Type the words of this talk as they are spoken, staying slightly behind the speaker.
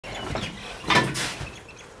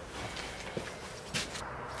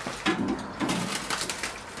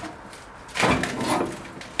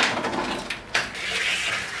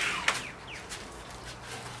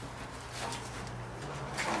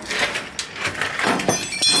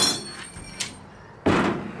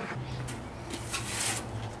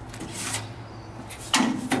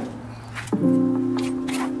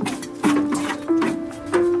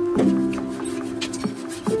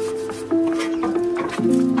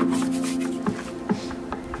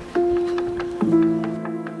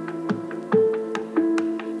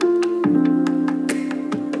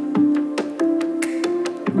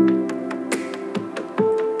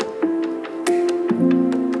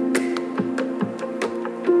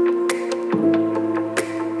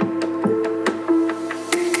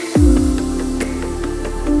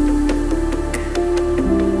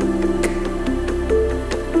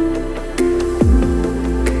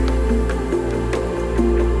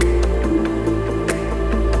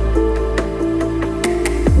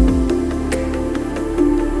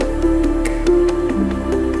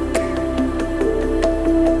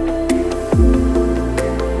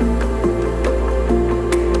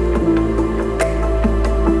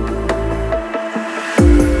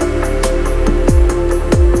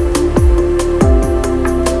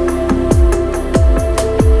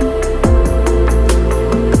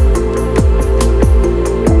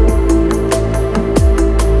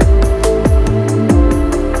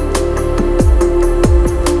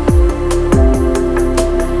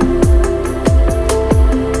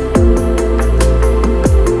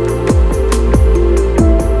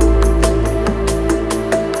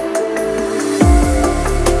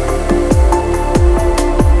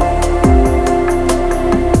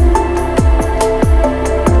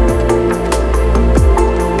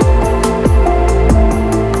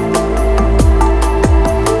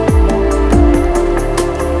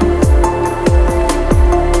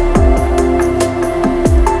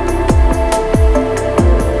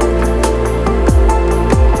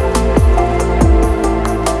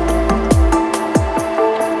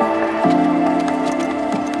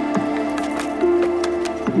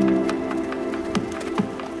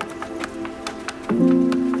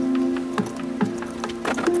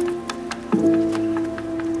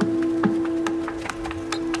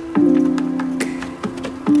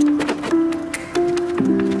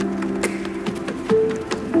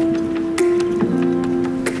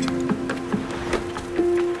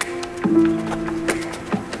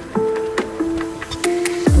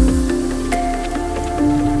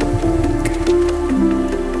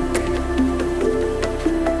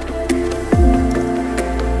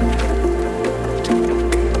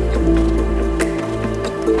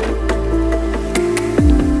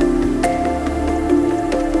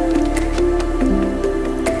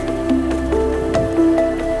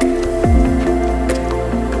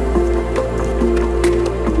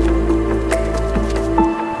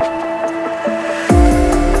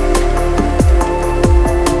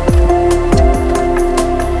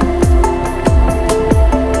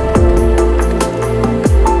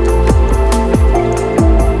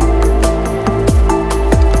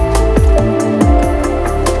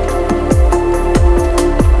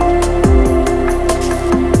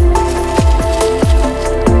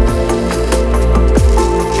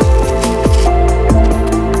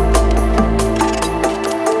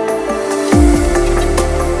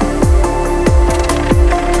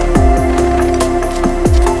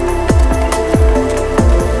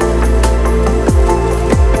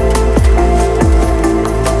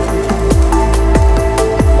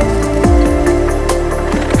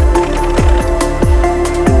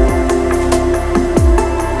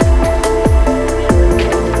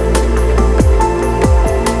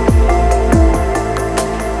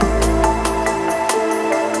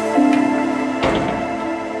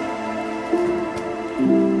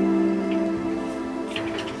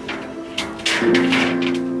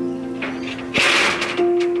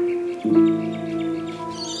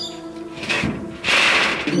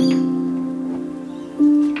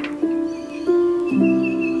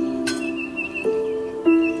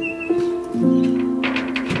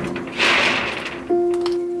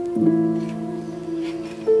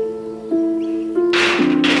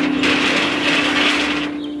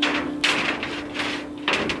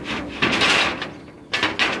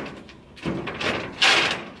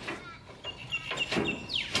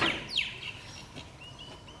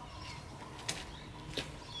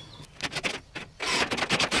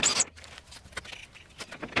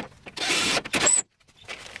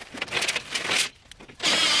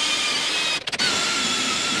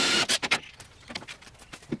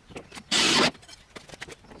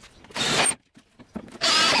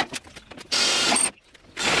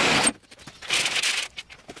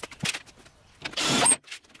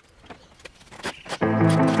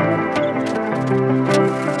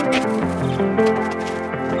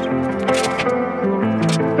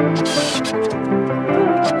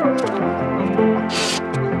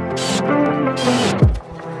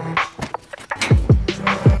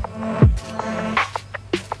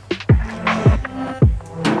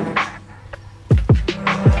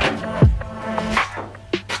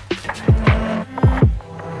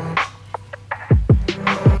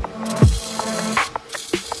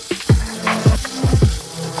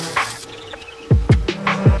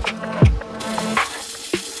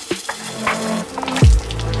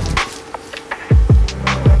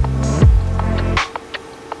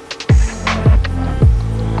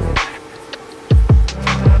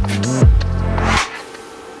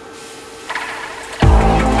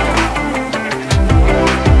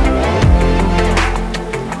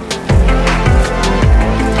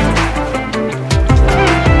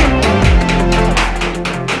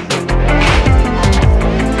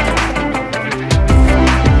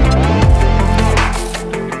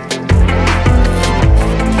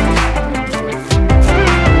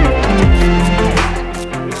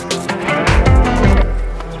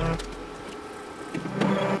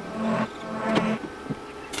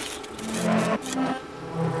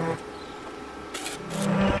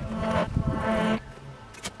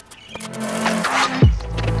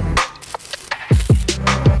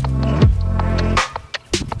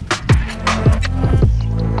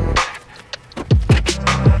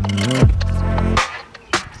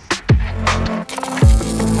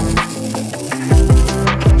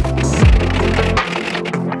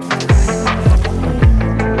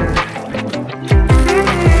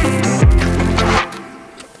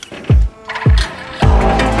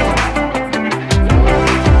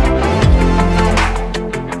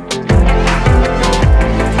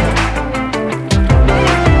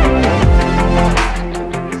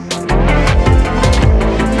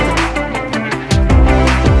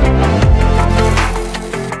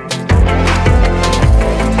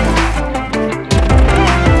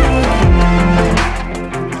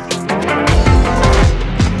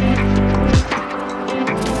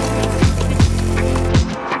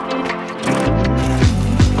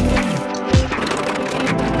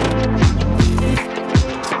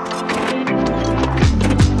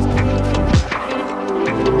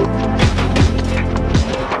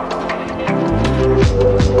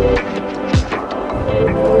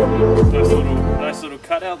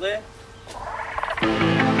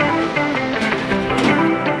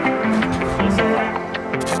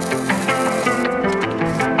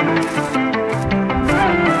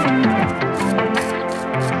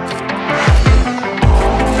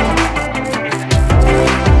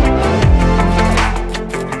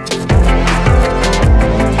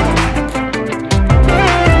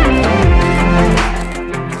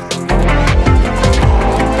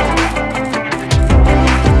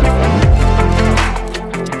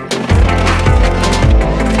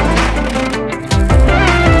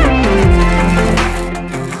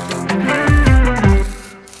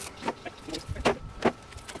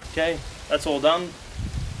Okay, that's all done.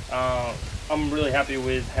 I'm really happy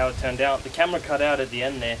with how it turned out. The camera cut out at the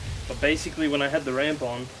end there, but basically when I had the ramp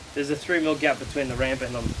on, there's a 3mm gap between the ramp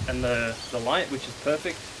and the light, which is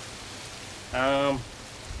perfect.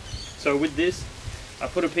 So with this, I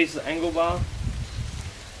put a piece of angle bar,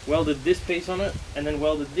 welded this piece on it, and then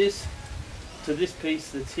welded this to this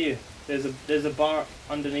piece that's here. There's a bar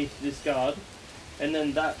underneath this guard, and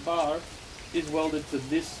then that bar is welded to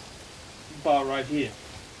this bar right here.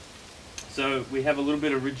 So we have a little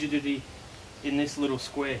bit of rigidity in this little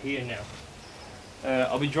square here now.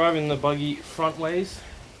 I'll be driving the buggy front ways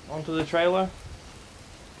onto the trailer.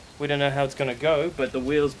 We don't know how it's going to go, but the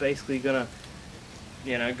wheel's basically going to,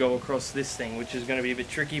 you know, go across this thing, which is going to be a bit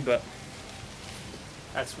tricky, but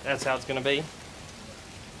that's how it's going to be.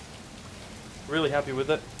 Really happy with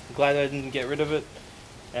it. Glad I didn't get rid of it.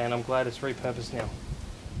 and I'm glad it's repurposed now.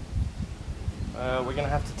 We're gonna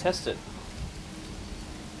have to test it.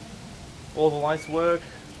 All the lights work,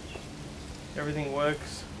 everything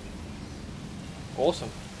works. Awesome.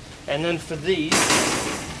 And then for these,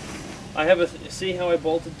 I have see how I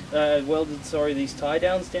welded these tie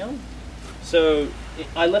downs down? So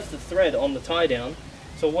I left the thread on the tie down.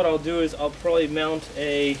 So what I'll do is I'll probably mount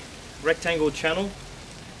a rectangle channel,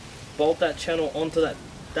 bolt that channel onto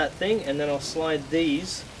that thing, and then I'll slide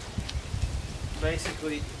these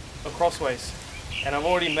basically acrossways. And I've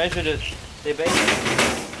already measured it.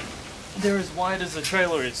 They're as wide as the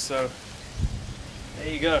trailer is, so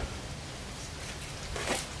there you go.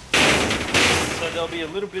 So there'll be a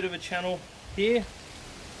little bit of a channel here,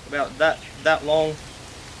 about that long,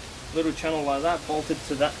 little channel like that, bolted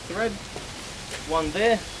to that thread. One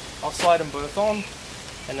there, I'll slide them both on,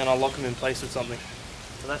 and then I'll lock them in place with something.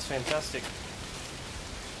 So that's fantastic.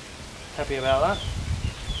 Happy about that.